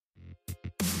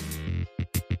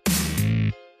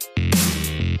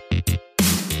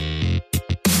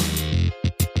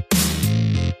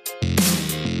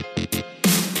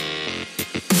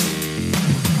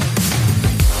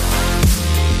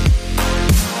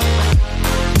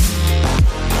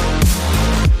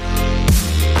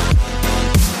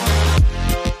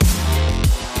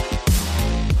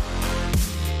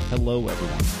Hello,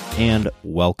 everyone, and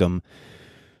welcome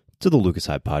to the Lucas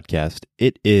Hyde Podcast.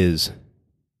 It is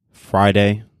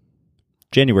Friday,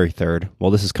 January 3rd.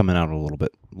 Well, this is coming out a little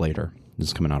bit later. This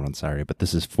is coming out on Saturday, but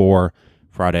this is for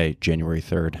Friday, January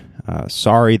 3rd.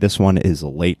 Sorry, this one is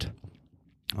late.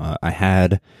 I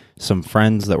had some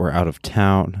friends that were out of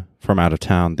town.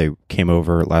 They came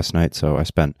over last night, so I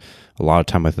spent a lot of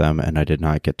time with them, and I did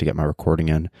not get to get my recording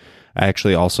in. I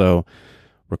actually also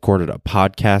recorded a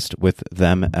podcast with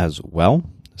them as well,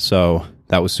 so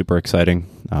that was super exciting.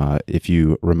 If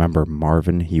you remember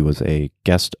Marvin, he was a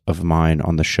guest of mine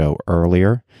on the show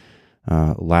earlier,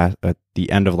 at the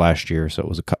end of last year, so it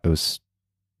was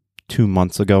 2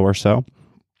 months ago or so,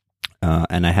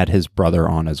 and I had his brother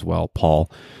on as well,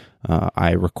 Paul.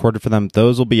 I recorded for them.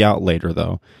 Those will be out later,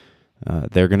 though.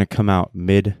 They're going to come out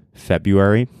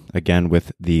mid-February, again,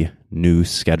 with the new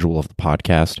schedule of the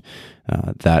podcast.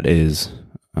 That is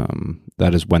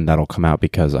when that'll come out,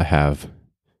 because I have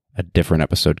a different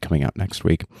episode coming out next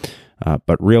week.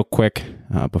 But real quick,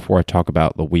 before I talk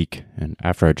about the week, and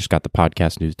after I just got the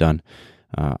podcast news done,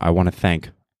 I want to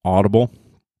thank Audible.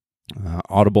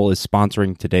 Audible is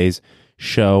sponsoring today's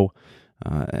show,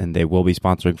 and they will be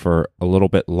sponsoring for a little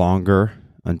bit longer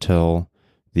until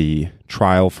the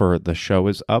trial for the show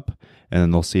is up, and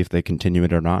then they'll see if they continue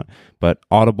it or not. But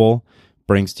Audible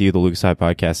brings to you the Lucas Hyde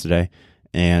Podcast today,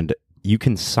 and you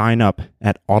can sign up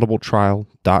at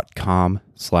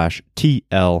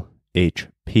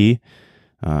audibletrial.com/TLHP,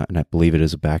 and I believe it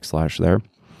is a backslash there.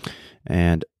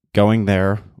 And going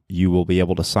there, you will be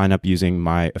able to sign up using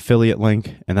my affiliate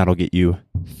link, and that'll get you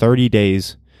 30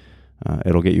 days.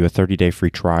 It'll get you a 30-day free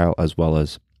trial, as well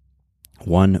as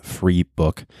one free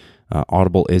book.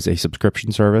 Audible is a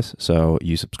subscription service, so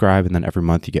you subscribe, and then every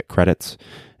month you get credits,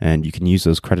 and you can use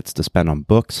those credits to spend on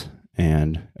books,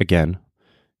 and again,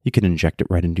 you can inject it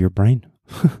right into your brain.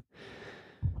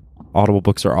 Audible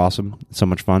books are awesome. It's so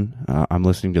much fun. I'm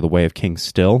listening to The Way of Kings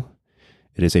still.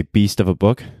 It is a beast of a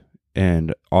book,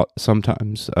 and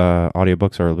sometimes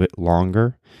audiobooks are a bit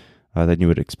longer than you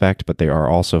would expect, but they are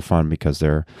also fun because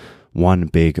they're one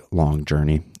big, long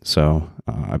journey. So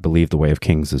I believe The Way of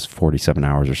Kings is 47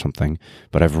 hours or something,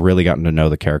 but I've really gotten to know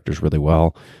the characters really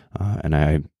well,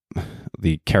 and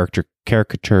the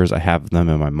caricatures, I have them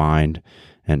in my mind,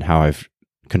 and how I've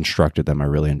constructed them, I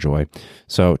really enjoy.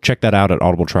 So check that out at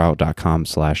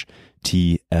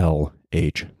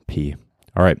audibletrial.com/TLHP.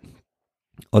 All right,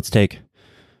 let's take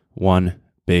one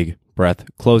big breath.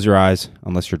 Close your eyes,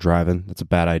 unless you're driving. That's a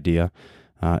bad idea.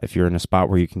 If you're in a spot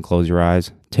where you can close your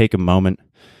eyes, take a moment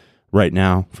right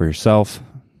now for yourself,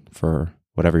 for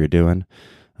whatever you're doing.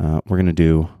 We're going to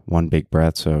do one big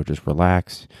breath, so just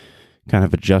relax, kind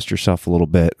of adjust yourself a little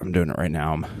bit. I'm doing it right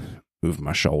now. I'm moving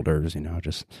my shoulders,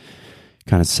 just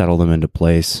kind of settle them into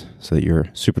place so that you're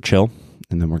super chill.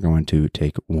 And then we're going to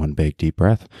take one big deep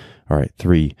breath. All right,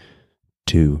 3,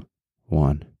 2,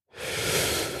 1.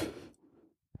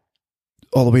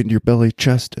 All the way into your belly,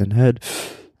 chest, and head.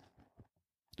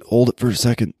 Hold it for a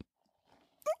second.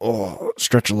 Oh,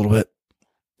 stretch a little bit.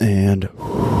 And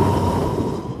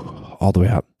all the way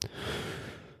out.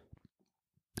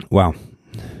 Wow.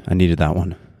 I needed that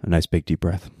one. A nice big deep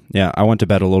breath. Yeah, I went to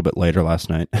bed a little bit later last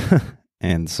night.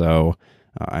 And so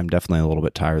I'm definitely a little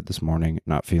bit tired this morning.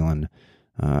 Not feeling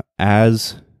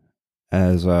as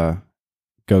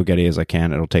go-getty as I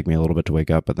can. It'll take me a little bit to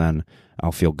wake up, but then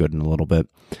I'll feel good in a little bit.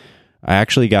 I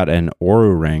actually got an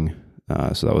Oura ring.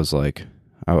 So that was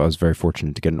I was very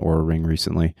fortunate to get an Oura ring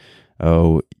recently,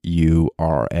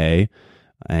 Oura,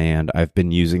 and I've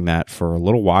been using that for a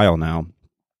little while now,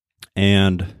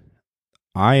 and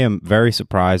I am very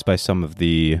surprised by some of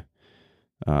the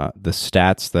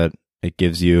stats that it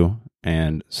gives you,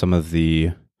 and some of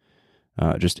the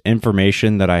just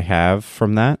information that I have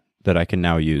from that I can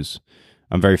now use.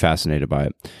 I'm very fascinated by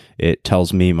it. It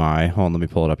tells me hold on, let me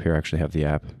pull it up here. I actually have the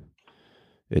app.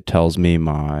 It tells me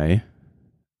my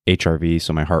HRV,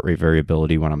 so my heart rate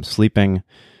variability when I'm sleeping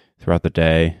throughout the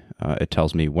day. It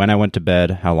tells me when I went to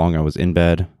bed, how long I was in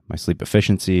bed, my sleep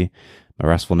efficiency, my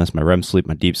restfulness, my REM sleep,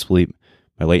 my deep sleep,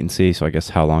 my latency, so I guess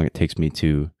how long it takes me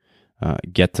to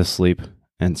get to sleep.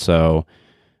 And so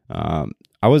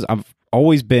I've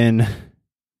always been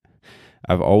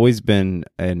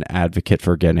an advocate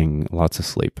for getting lots of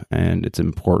sleep, and it's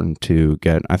important to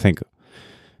get, I think,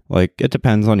 it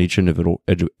depends on each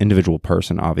individual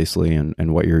person, obviously,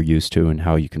 and what you're used to and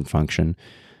how you can function.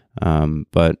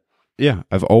 But yeah,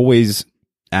 I've always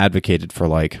advocated for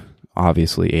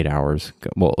obviously 8 hours.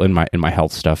 Well, in my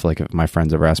health stuff, if my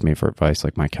friends ever ask me for advice,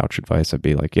 my couch advice, I'd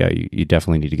be like, yeah, you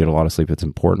definitely need to get a lot of sleep. It's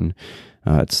important.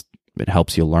 It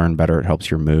helps you learn better. It helps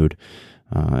your mood.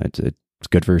 It's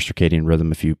good for your circadian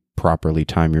rhythm if you properly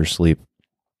time your sleep,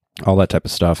 all that type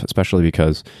of stuff, especially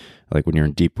because like when you're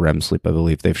in deep REM sleep, I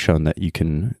believe they've shown that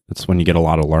it's when you get a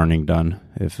lot of learning done.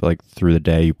 If like through the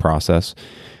day you process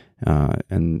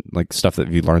and like stuff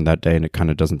that you learned that day and it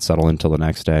kind of doesn't settle until the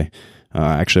next day.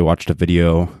 I actually watched a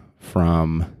video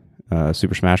from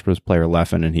Super Smash Bros. Player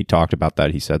Leffen, and he talked about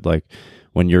that. He said like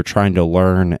when you're trying to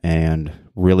learn and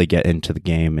really get into the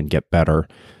game and get better,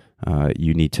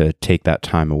 you need to take that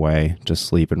time away to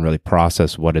sleep and really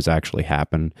process what has actually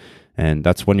happened. And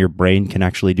that's when your brain can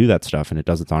actually do that stuff, and it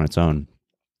does it on its own.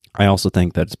 I also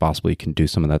think that it's possible you can do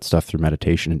some of that stuff through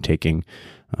meditation and taking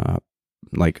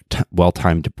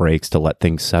well-timed breaks to let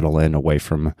things settle in away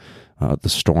from the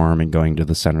storm and going to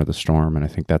the center of the storm. And I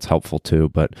think that's helpful too,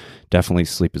 but definitely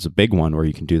sleep is a big one where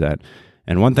you can do that.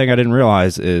 And one thing I didn't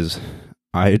realize is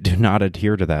I do not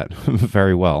adhere to that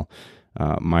very well.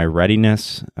 My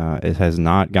readiness, it has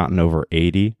not gotten over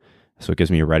 80. So it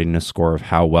gives me a readiness score of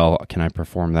how well can I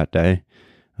perform that day.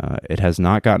 It has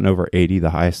not gotten over 80. The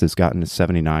highest it's gotten is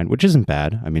 79, which isn't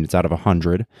bad. I mean, it's out of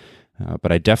 100,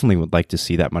 but I definitely would like to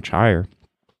see that much higher.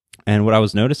 And what I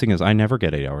was noticing is I never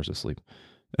get 8 hours of sleep.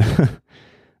 I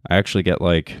actually get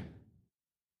like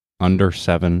under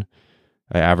 7.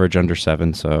 I average under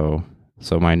 7. So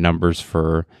my numbers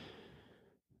for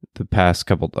the past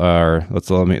couple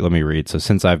let me read. So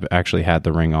since I've actually had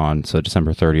the ring on, so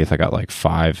December 30th, I got like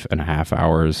 5.5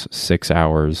 hours, 6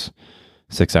 hours,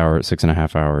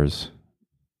 6.5 hours,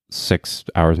 6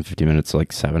 hours and 50 minutes,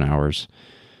 like 7 hours.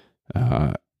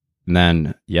 And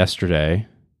then yesterday,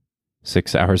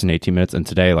 6 hours and 18 minutes. And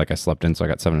today, like I slept in, so I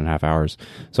got 7.5 hours.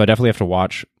 So I definitely have to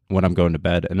watch when I'm going to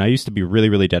bed. And I used to be really,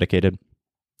 really dedicated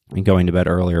in going to bed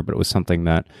earlier, but it was something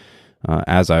that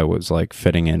as I was like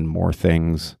fitting in more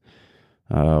things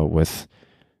with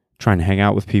trying to hang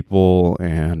out with people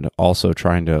and also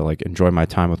trying to like enjoy my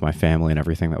time with my family and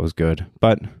everything, that was good.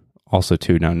 But also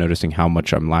too, now noticing how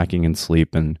much I'm lacking in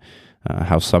sleep and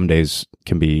how some days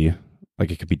can be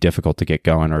like, it could be difficult to get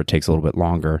going or it takes a little bit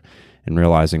longer, and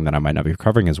realizing that I might not be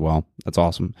recovering as well. That's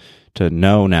awesome to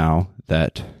know now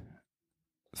that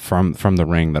from the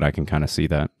ring that I can kind of see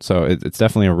that. So it's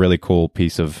definitely a really cool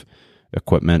piece of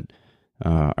equipment.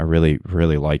 I really,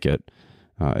 really like it.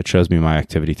 It shows me my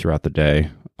activity throughout the day.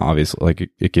 Obviously,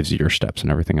 like it gives you your steps and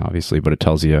everything, obviously, but it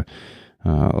tells you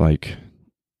like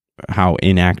how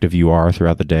inactive you are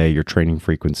throughout the day, your training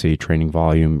frequency, training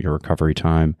volume, your recovery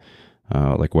time,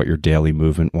 like what your daily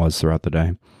movement was throughout the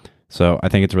day. So I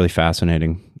think it's really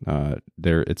fascinating.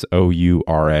 It's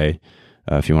OURA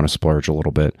if you want to splurge a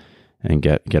little bit and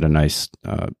get a nice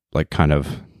like kind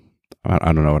of,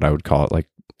 I don't know what I would call it, like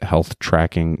health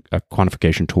tracking, a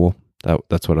quantification tool.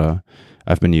 That's what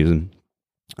I've been using.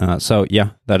 So yeah,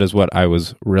 that is what I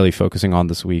was really focusing on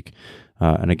this week.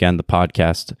 And again, the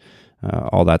podcast,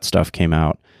 all that stuff came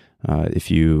out. If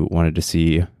you wanted to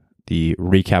see the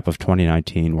recap of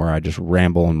 2019, where I just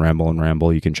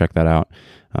ramble, you can check that out.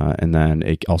 And then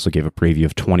it also gave a preview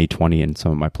of 2020 and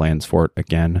some of my plans for it.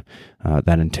 Again,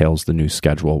 that entails the new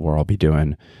schedule where I'll be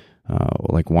doing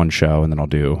like one show, and then I'll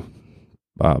do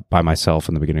by myself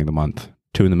in the beginning of the month,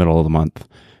 2 in the middle of the month,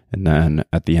 and then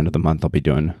at the end of the month I'll be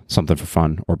doing something for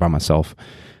fun or by myself,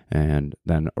 and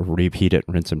then repeat it,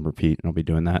 rinse and repeat, and I'll be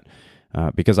doing that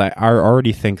because I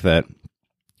already think that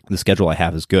the schedule I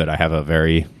have is good. I have a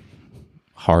very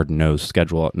hard-nosed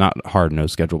schedule, not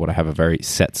hard-nosed schedule, but I have a very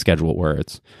set schedule where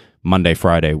it's Monday,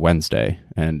 Friday, Wednesday,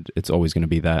 and it's always going to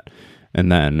be that.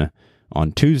 And then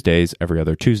on Tuesdays, every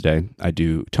other Tuesday, I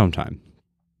do Tome Time.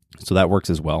 So that works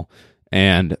as well.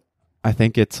 And I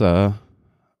think I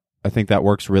think that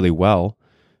works really well.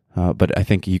 But I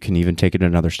think you can even take it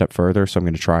another step further. So I'm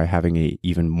going to try having a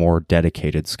even more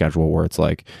dedicated schedule where it's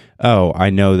like, oh, I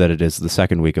know that it is the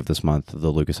second week of this month, the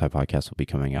Lucas High Podcast will be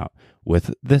coming out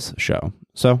with this show.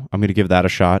 So I'm going to give that a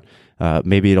shot.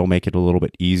 Maybe it'll make it a little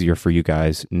bit easier for you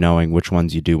guys knowing which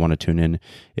ones you do want to tune in.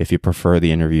 If you prefer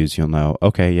the interviews, you'll know,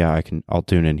 okay, yeah, I'll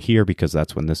tune in here because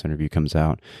that's when this interview comes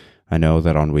out. I know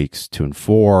that on weeks 2 and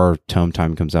 4, Tome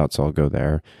Time comes out, so I'll go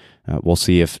there. We'll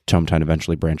see if Tome Time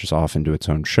eventually branches off into its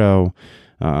own show.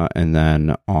 And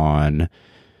then on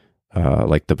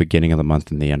like the beginning of the month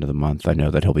and the end of the month, I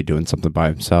know that he'll be doing something by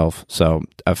himself. So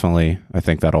definitely, I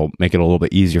think that'll make it a little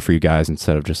bit easier for you guys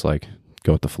instead of just like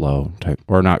go with the flow type,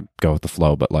 or not go with the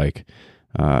flow, but like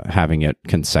having it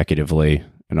consecutively.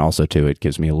 And also too, it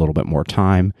gives me a little bit more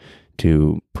time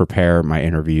to prepare my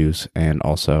interviews and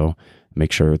also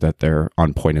make sure that they're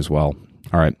on point as well.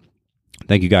 All right.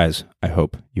 Thank you guys. I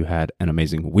hope you had an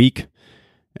amazing week,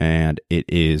 and it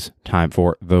is time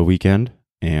for the weekend,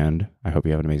 and I hope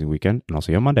you have an amazing weekend, and I'll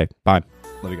see you on Monday. Bye.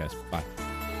 Love you guys. Bye.